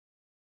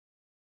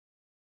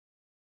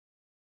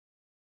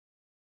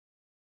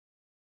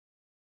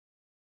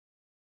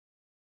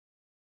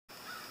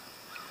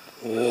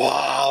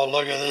Wow,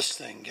 look at this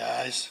thing,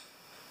 guys.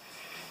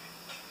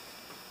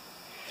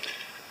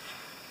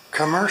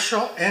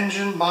 Commercial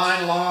engine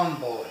by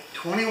LawnBoy,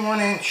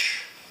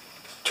 21-inch,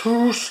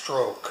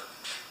 2-stroke.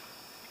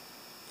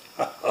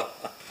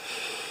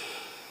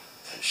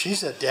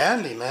 She's a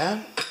dandy,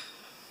 man.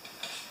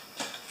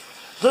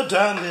 The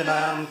dandy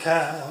man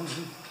can.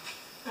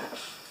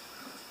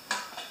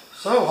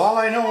 So all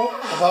I know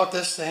about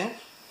this thing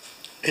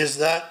is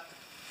that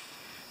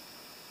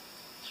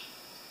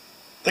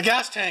the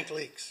gas tank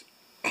leaks.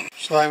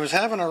 So I was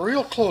having a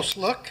real close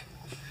look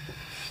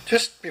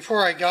just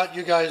before I got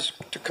you guys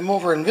to come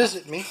over and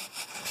visit me,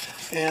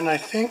 and I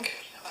think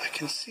I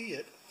can see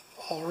it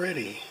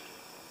already.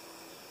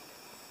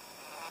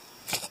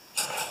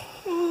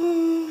 Do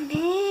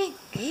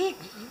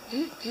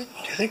you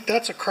think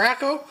that's a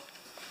crack-out?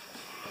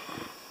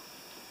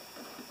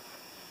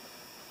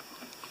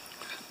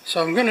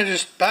 So I'm going to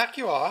just back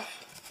you off.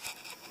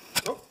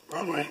 Oh,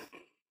 wrong way.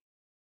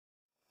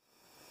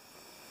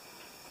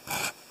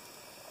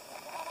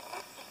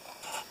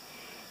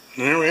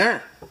 There we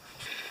are.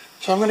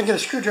 So I'm going to get a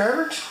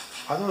screwdriver.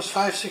 Are those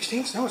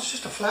 5/16? No, it's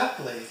just a flat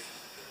blade.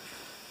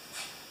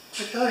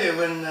 I tell you,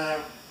 when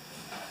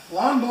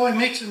LawnBoy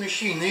makes a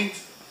machine,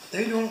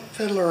 they don't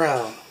fiddle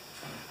around.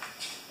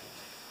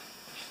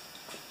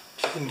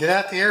 You can get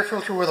at the air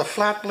filter with a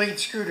flat blade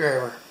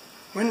screwdriver.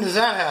 When does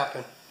that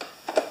happen?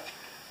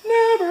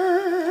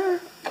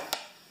 Never.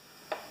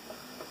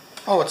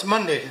 Oh, it's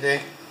Monday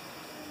today.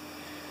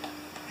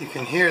 You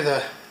can hear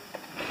the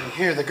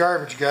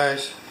garbage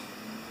guys.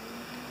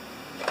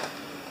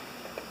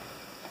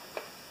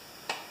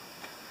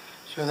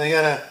 So they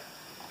got a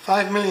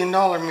 $5 million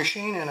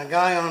machine and a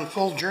guy on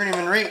full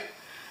journeyman rate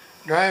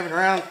driving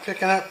around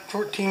picking up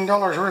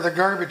 $14 worth of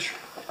garbage.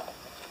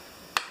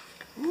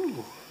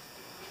 Ooh.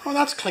 Oh,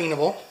 that's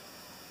cleanable.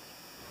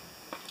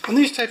 On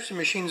these types of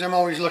machines, I'm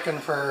always looking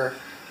for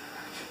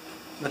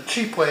the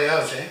cheap way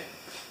out, eh?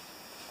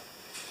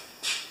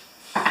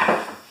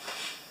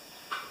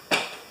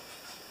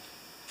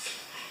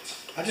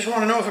 I just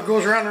want to know if it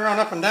goes round and round,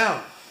 up and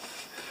down.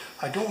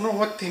 I don't know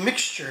what the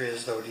mixture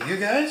is, though. Do you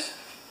guys?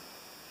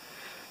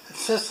 It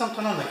says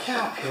something on the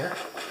cap here.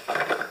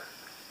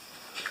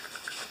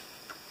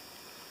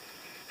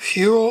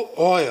 Fuel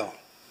oil.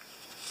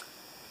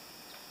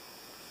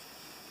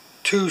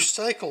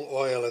 2-cycle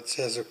oil, it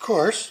says, of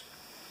course.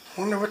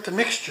 Wonder what the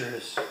mixture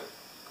is.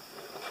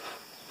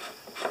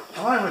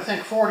 Well, I would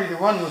think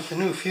 40-to-1 with the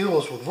new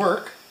fuels would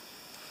work.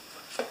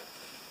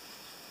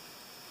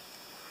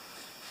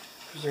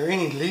 Is there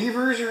any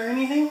levers or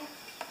anything?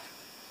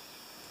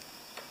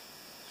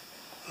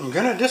 I'm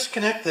going to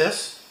disconnect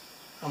this.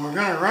 And we're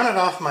going to run it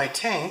off my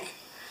tank,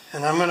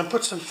 and I'm going to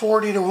put some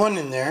 40-to-1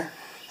 in there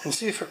and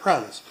see if it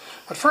runs.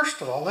 But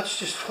first of all, let's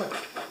just put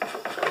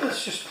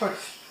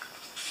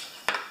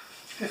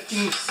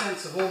 15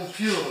 cents of old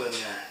fuel in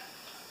there.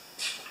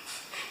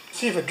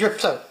 See if it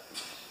drips out.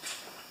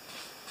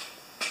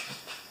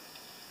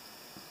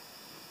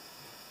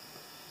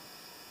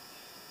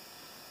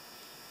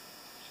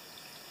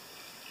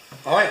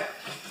 Oh yeah.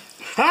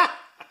 Ha!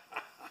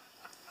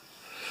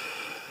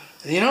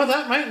 You know,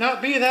 that might not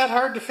be that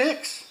hard to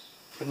fix,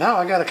 but now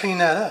I got to clean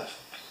that up.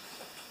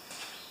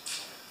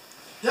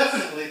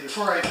 Definitely,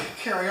 before I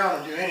carry on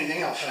and do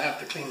anything else, I have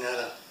to clean that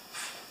up.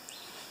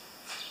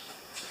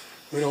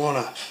 We don't want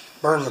to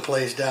burn the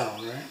place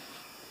down, right?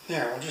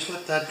 There, I'll just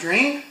let that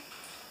drain.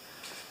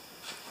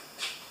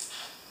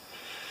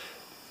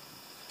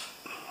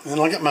 And then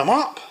I'll get my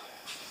mop,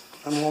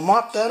 and we'll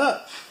mop that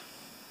up.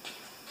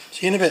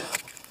 See you in a bit.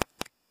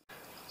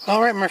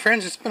 Alright, my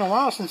friends, it's been a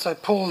while since I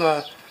pulled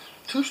a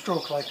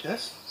 2-stroke like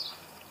this.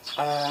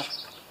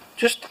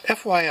 Just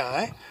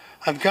FYI,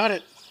 I've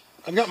got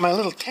my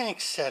little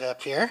tank set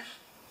up here,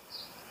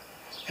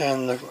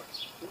 and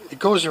it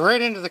goes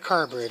right into the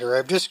carburetor.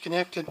 I've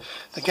disconnected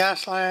the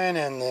gas line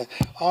and the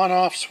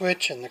on-off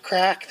switch and the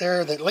crack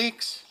there that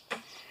leaks,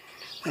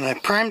 and I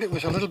primed it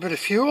with a little bit of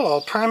fuel.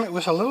 I'll prime it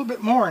with a little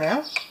bit more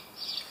now.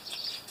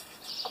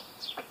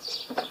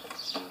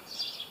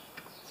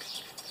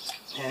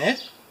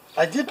 And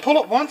I did pull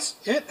it once.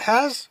 It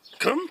has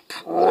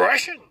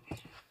compression,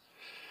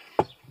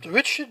 so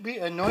it should be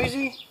a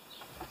noisy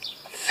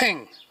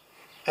thing.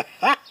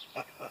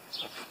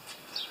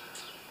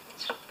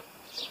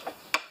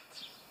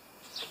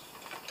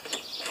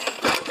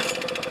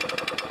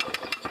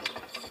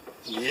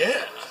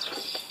 Yeah.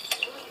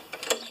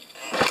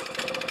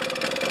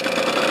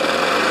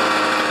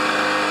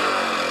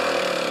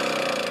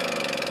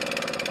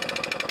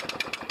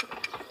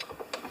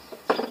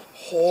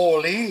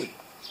 Holy.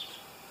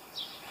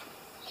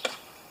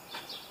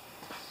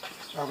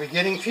 Are we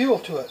getting fuel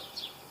to it?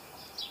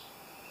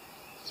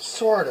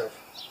 Sort of.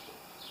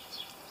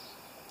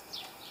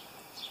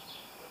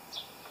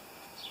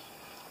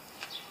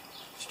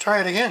 Let's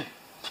try it again.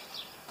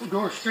 We'll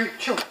go straight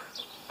choke.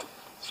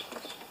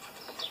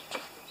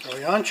 Are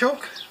we on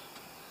choke?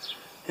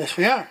 Yes,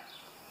 we are.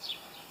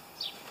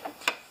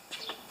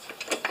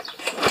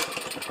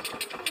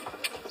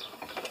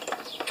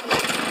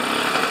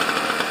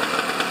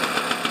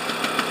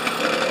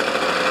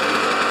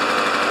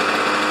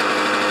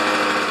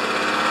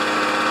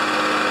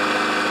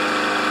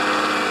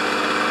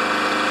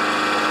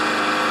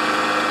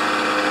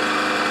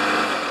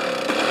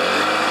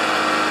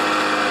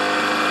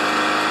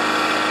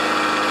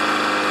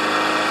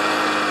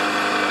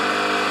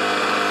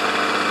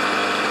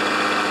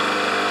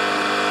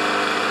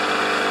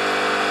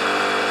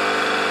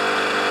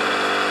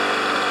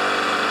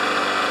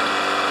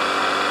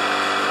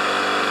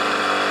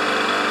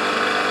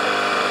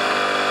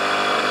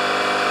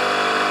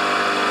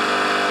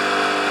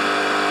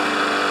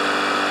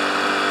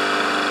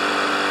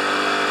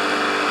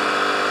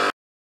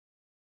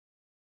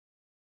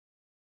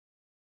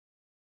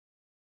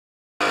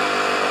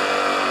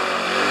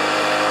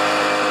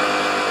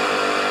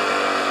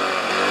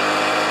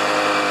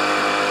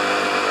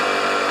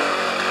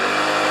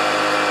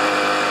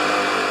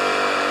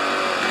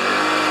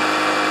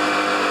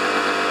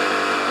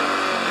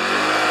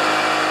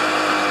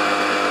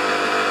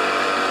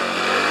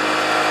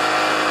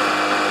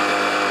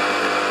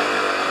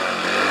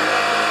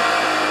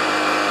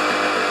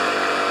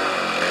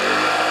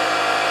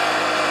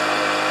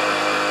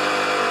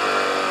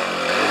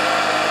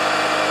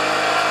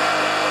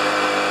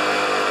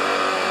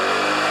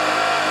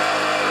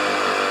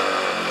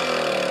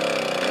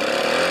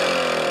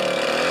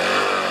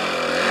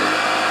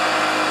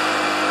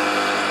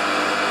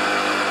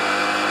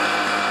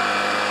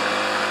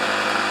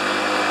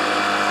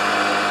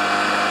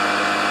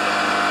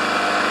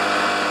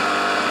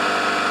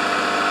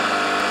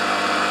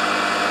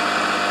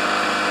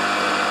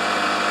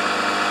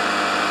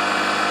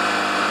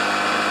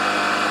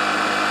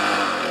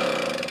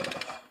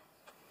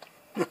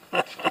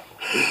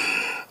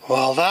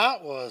 Well,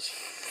 that was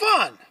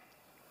fun.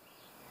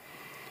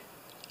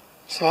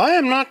 So I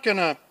am not going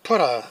to put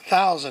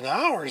 1,000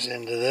 hours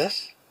into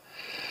this,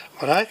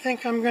 but I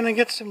think I'm going to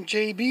get some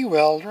JB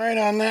weld right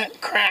on that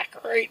crack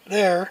right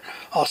there.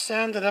 I'll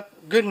sand it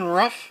up good and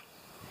rough,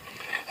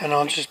 and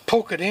I'll just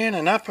poke it in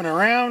and up and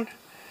around,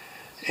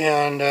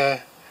 and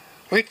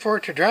wait for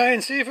it to dry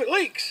and see if it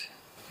leaks.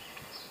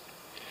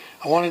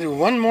 I want to do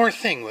one more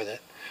thing with it.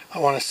 I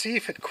want to see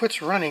if it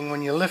quits running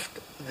when you lift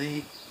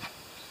the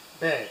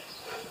bag.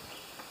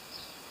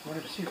 I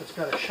want to see if it's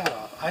got a shut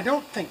off. I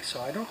don't think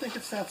so. I don't think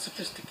it's that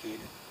sophisticated.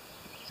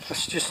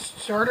 Let's just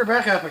start her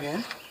back up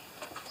again.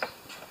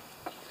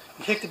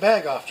 And take the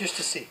bag off just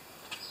to see.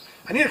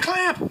 I need a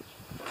clamp!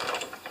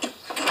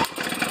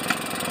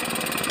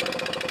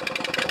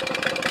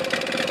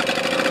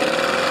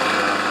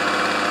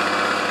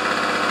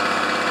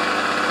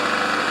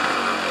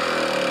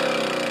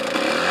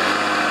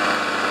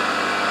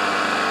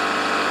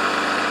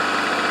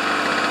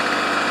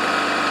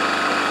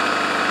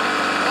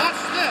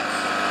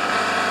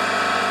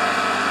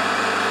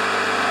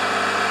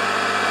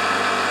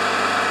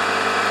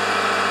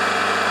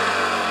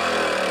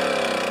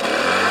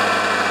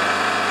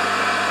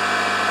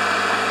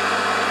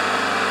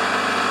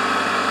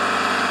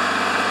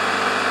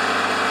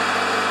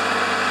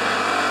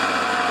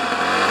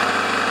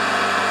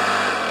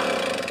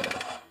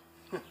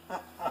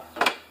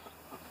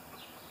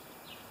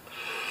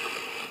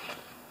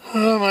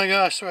 Oh my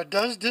gosh, so it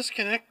does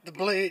disconnect the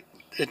blade.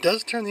 It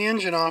does turn the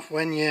engine off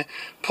when you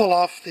pull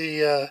off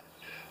the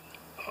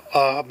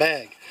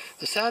bag.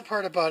 The sad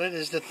part about it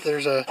is that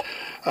there's a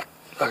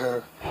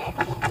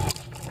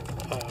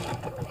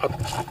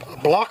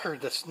blocker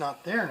that's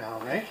not there now,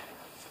 right?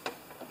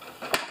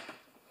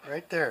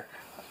 Right there.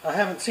 I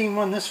haven't seen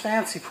one this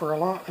fancy for a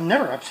long... I've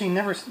never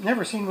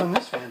seen one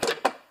this fancy.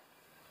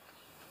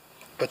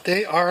 But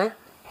they are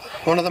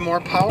one of the more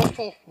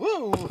powerful...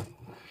 Whoa!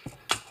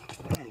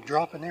 I'm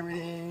dropping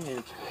everything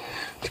and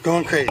it's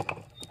going crazy.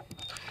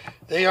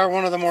 They are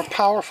one of the more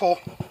powerful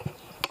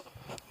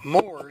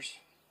mowers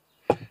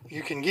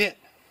you can get.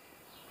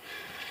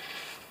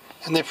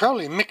 And they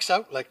probably mix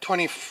out like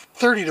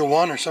 30 to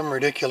 1 or some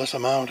ridiculous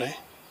amount, eh?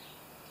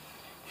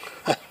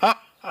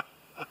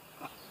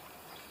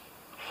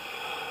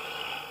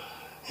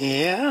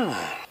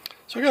 Yeah.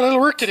 So we got a little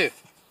work to do.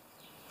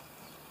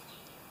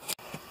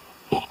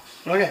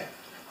 Okay,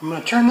 I'm going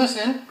to turn this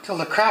in till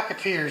the crack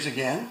appears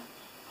again.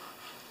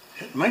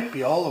 It might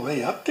be all the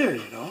way up there,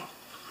 you know.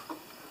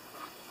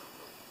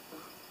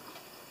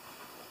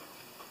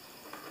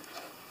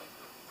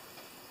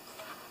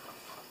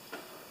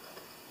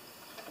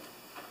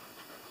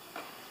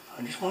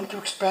 I just want it to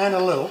expand a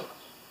little.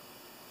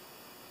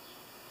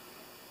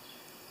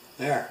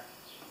 There.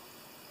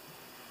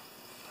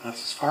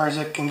 That's as far as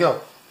it can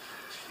go.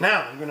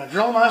 Now I'm going to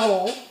drill my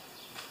hole.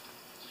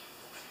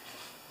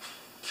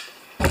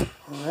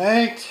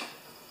 Right.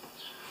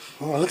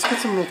 Well, let's get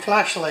some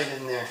flashlight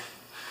in there.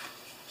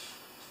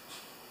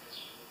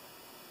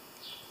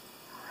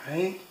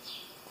 Right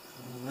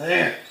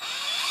there.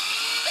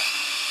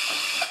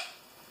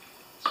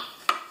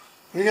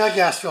 We got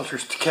gas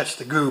filters to catch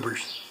the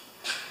goobers.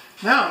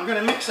 Now I'm going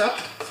to mix up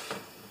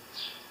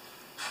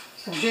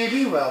some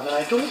JB weld, and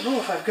I don't know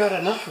if I've got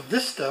enough of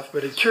this stuff,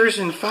 but it cures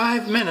in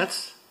 5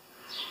 minutes,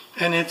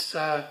 and it's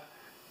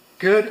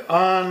good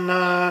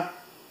on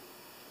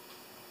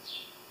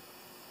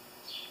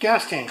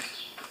gas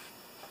tanks.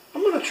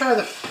 I'm going to try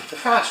the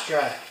fast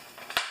dry.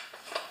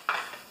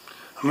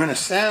 I'm going to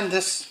sand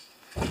this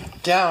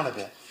down a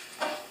bit.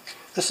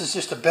 This is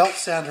just a belt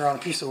sander on a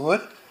piece of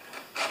wood.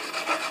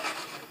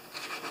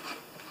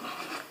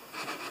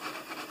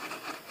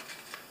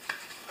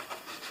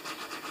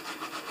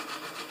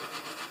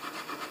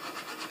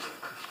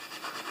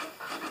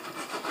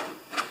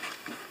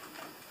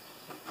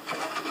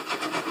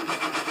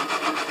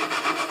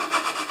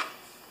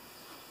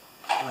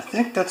 I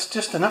think that's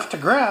just enough to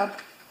grab.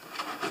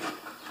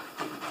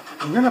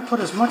 I'm going to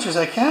put as much as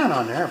I can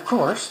on there, of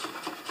course.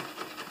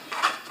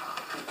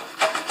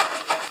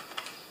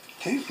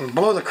 Okay, and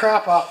blow the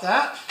crap off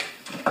that.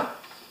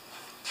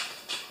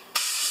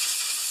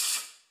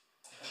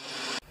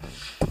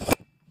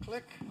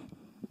 Click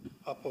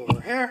up over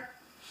here.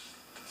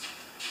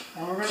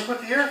 And we're going to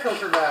put the air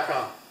filter back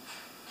on.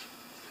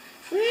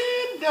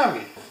 Sweet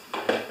doggy.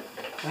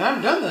 And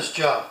I'm done this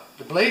job.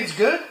 The blade's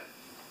good.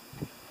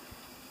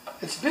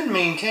 It's been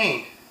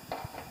maintained.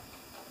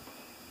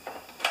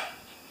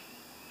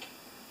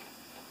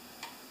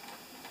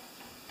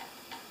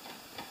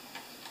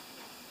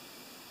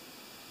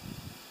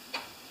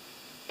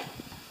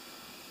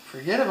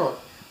 Forget about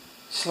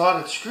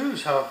slotted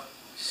screws, how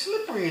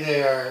slippery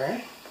they are,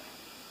 right?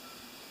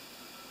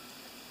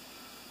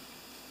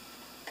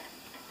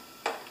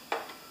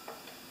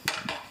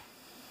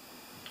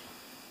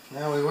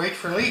 Now we wait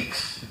for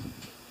leaks.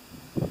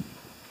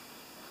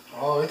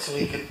 Oh, it's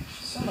leaking.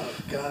 Son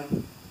of a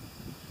gun.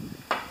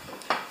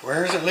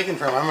 Where is it leaking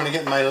from? I'm going to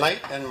get my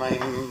light and my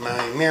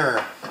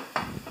mirror.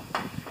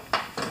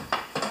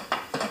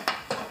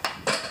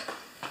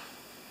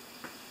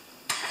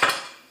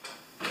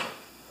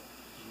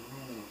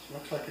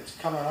 Looks like it's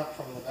coming up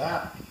from the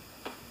back.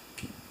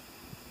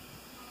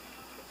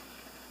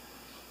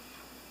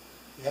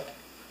 Yep.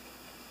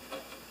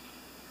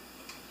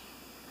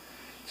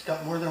 It's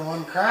got more than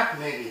one crack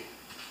maybe.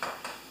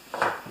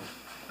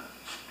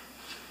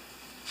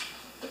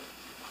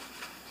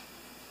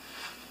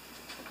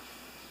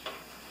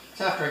 It's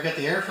after I get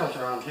the air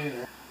filter on too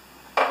there.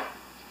 Oh,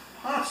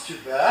 that's too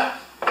bad.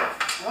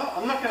 Well,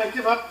 I'm not going to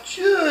give up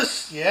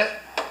just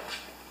yet.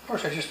 Of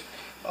course,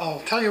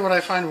 I'll tell you what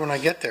I find when I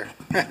get there.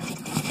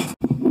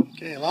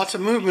 Okay, lots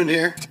of movement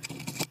here.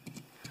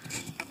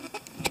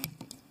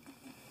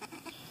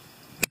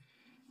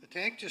 The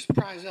tank just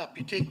pries up.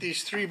 You take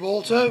these 3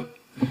 bolts out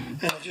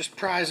and it just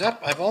pries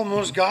up. I've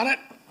almost got it.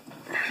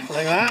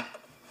 Like that.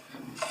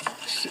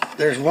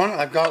 There's one.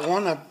 I've got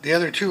one. The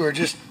other 2 are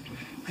just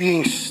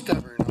being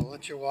stubborn. I'll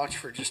let you watch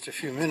for just a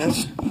few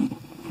minutes.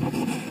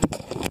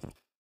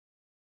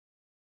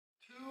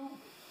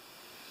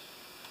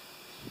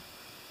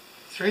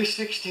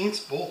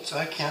 3/16 bolts.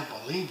 I can't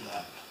believe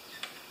that.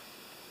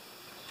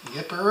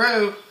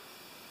 Yipperoo.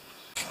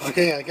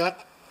 Okay, I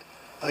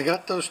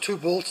got those 2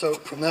 bolts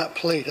out from that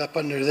plate up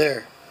under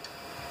there.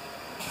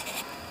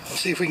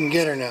 Let's see if we can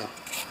get her now.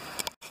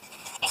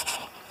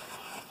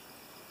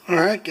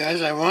 Alright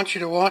guys, I want you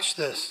to watch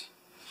this.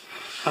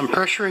 I'm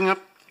pressuring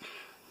up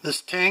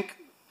this tank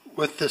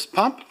with this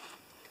pump,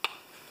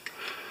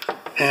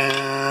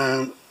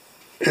 and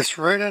it's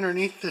right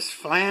underneath this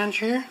flange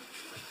here.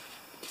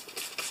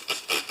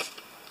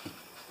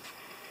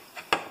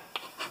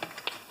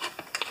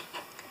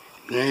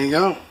 There you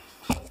go.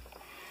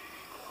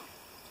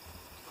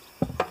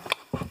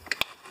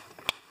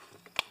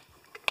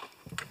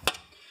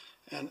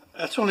 And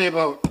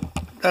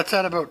that's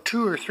at about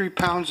 2 or 3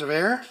 pounds of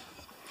air.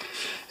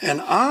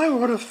 And I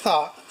would have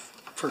thought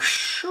for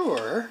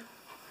sure,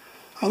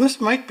 oh,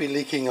 this might be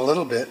leaking a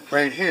little bit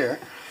right here,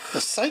 the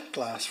sight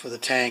glass for the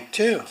tank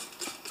too.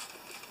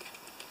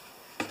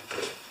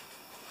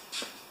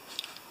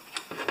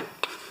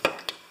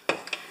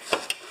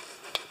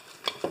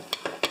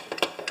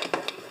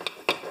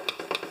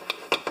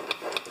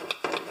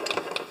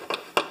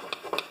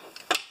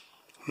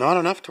 Not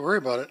enough to worry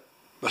about it,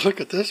 but look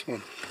at this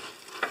one.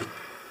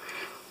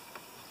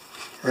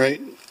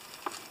 Right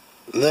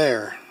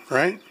there,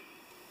 right?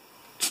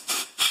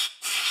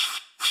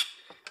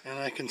 And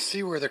I can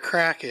see where the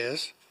crack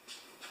is.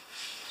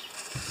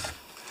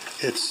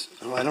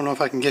 Well, I don't know if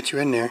I can get you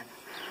in there,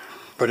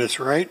 but it's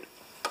right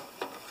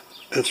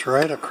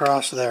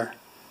across there.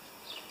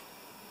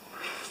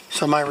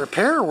 So my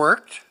repair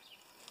worked.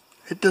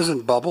 It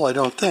doesn't bubble, I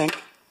don't think.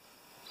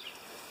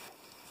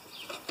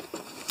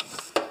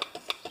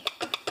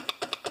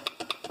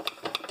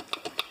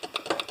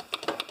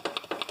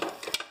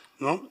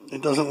 No,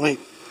 it doesn't leak.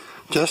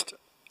 Just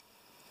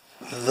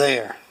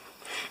there.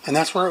 And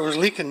that's where it was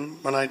leaking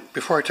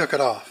before I took it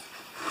off.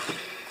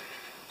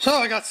 So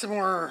I got some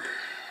more,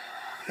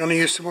 I'm going to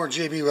use some more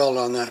JB weld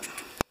on that.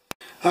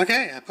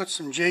 Okay, I put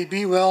some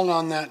JB weld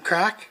on that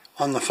crack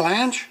on the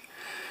flange,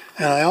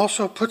 and I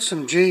also put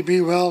some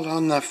JB weld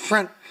on the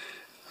front,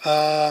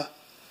 what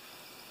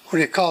do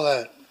you call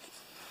that,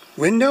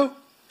 window?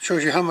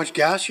 Shows you how much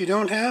gas you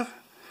don't have.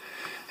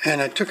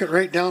 And I took it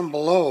right down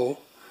below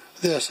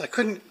this. I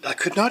could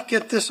not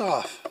get this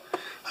off.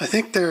 I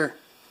think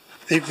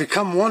they've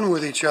become one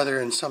with each other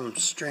in some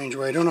strange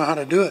way. I don't know how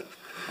to do it.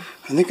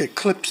 I think it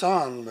clips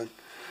on, but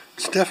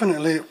it's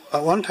definitely,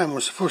 at one time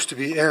was supposed to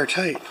be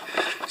airtight.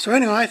 So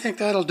anyway, I think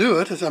that'll do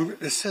it.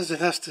 It says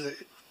it has to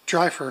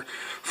dry for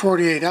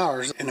 48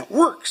 hours, and it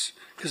works,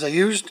 because I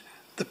used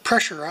the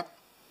pressure up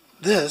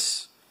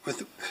this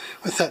with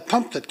that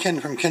pump that Ken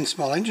from Ken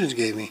Small Engines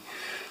gave me.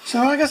 So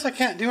I guess I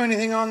can't do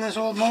anything on this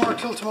old mower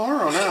till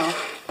tomorrow now.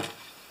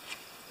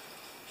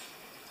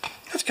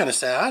 That's kind of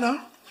sad, huh?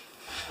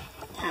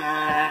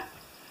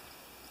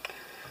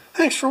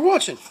 Thanks for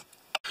watching.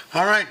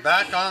 Alright,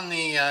 back on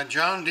the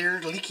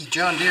leaky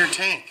John Deere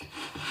tank.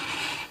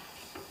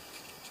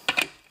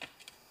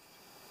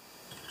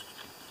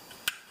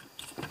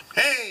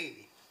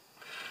 Hey!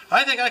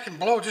 I think I can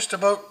blow just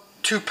about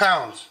 2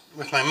 pounds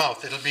with my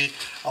mouth. It'll be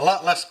a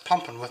lot less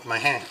pumping with my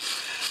hands.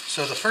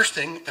 So the first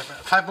thing,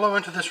 if I blow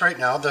into this right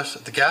now, this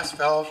gas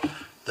valve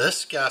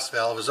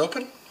is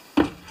open.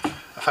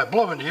 If I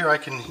blow into here, I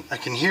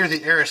can hear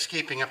the air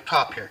escaping up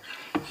top here.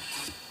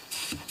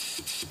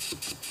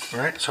 All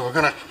right, so we're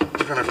gonna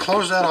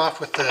close that off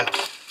with the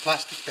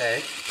plastic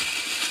bag.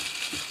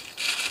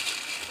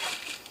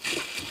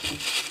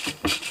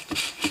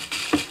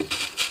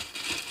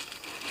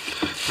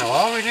 Now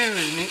all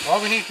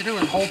we need to do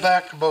is hold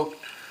back about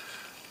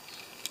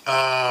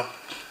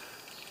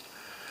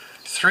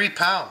 3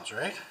 pounds,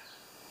 right?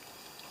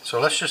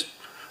 So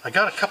I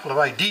got a couple of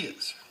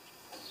ideas.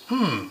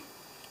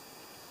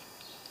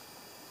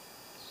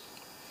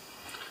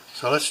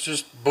 So let's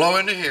just blow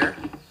into here.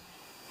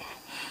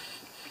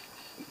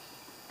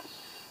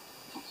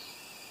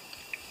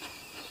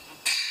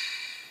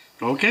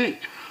 Okay.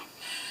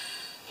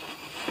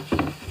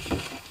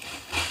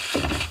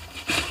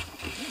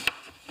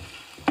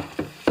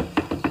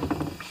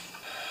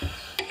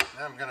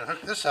 Now I'm going to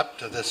hook this up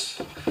to this.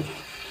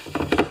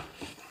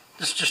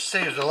 This just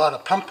saves a lot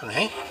of pumping,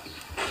 eh?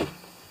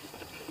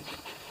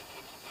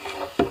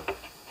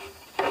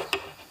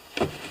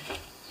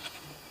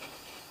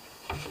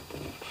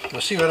 We'll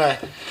see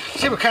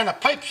what kind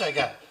of pipes I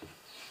got.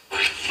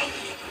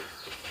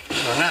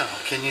 So now,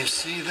 can you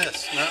see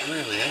this? Not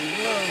really.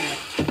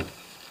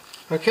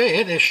 Okay,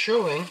 it is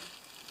showing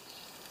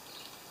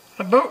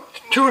about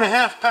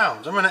 2.5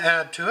 pounds. I'm going to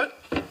add to it.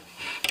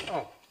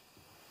 Oh.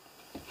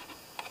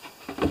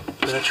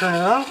 Did I turn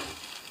it on?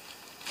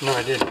 No,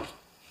 I didn't.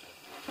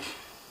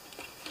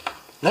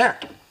 There.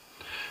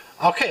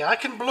 Okay, I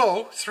can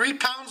blow 3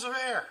 pounds of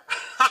air.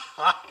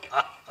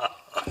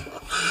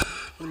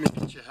 Let me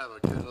get you have a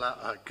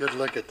good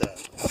look at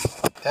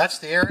that. That's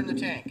the air in the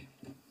tank.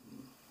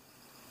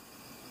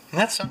 Isn't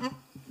that something?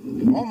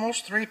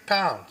 Almost 3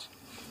 pounds.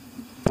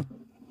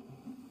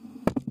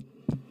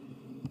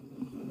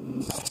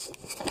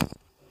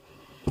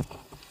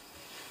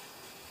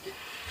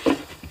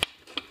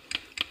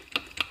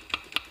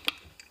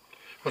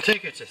 We'll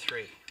take it to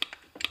 3.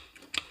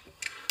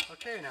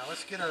 Okay, now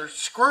let's get our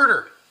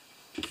squirter.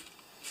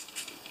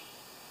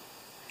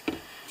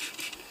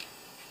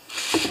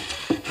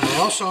 And we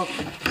also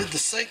did the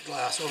sight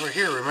glass over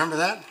here, remember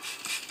that?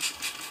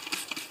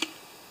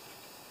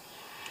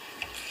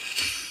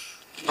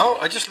 Oh,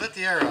 I just let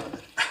the air out of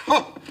it.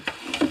 Oh!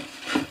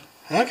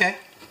 Okay.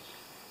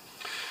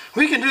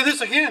 We can do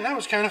this again, that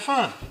was kind of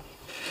fun.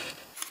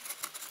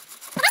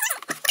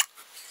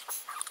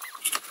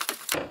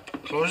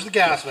 Close the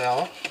gas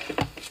valve.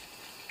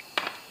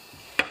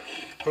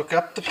 Hook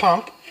up the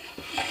pump.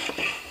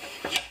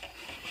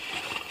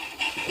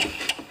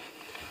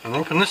 And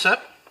open this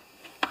up.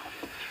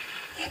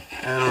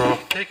 And we'll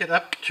take it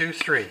up to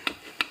 3.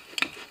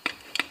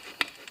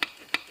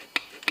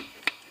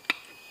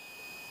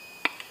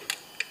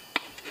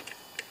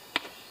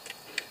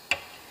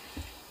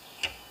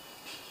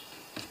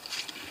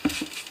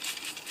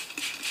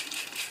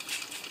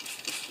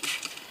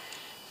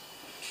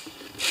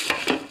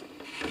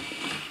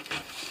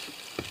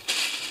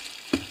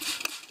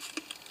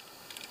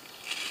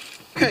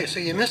 Okay,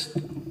 so you missed,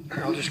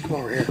 I'll just come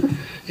over here.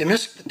 You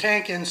missed the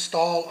tank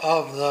install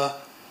of the,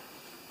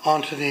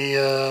 onto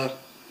the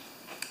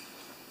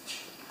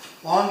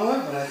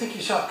LawnBoy, but I think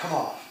you saw it come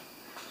off.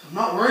 So I'm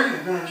not worried,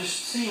 I'm going to just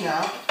see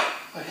now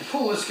if I can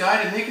pull this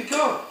guy to make it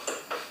go.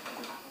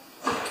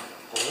 Well,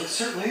 it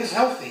certainly is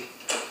healthy.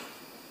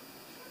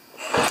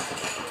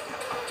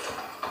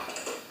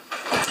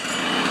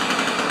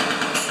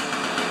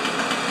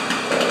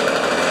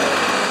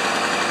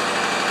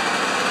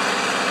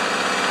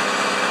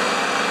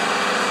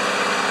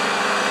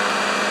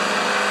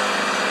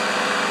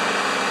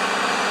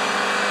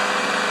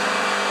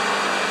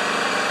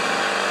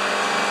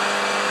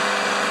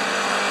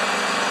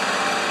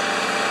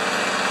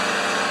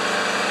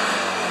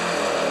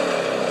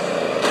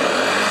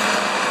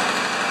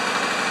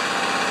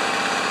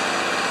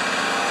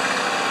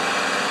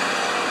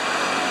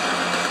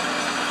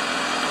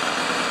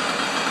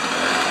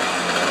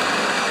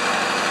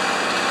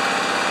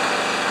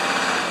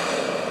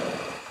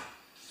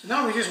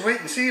 Now we just wait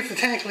and see if the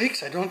tank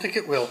leaks. I don't think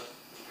it will.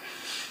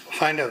 We'll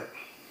find out.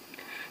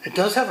 It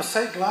does have a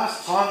sight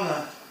glass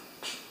on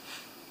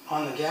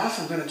the gas.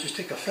 I'm going to just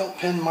take a felt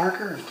pen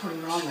marker and put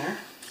it on there.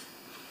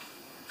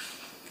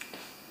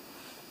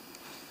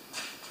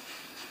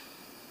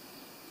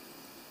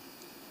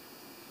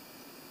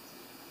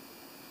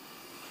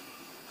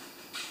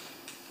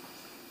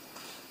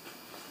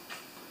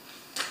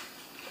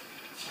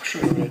 I'll show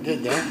you what I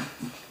did there.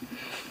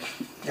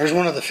 There's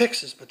one of the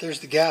fixes, but there's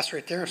the gas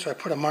right there, so I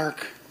put a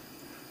mark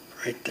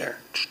right there.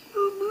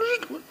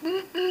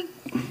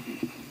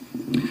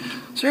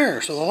 So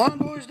there, so the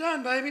LawnBoy's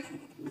done, baby.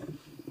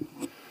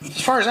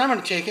 As far as I'm going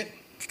to take it,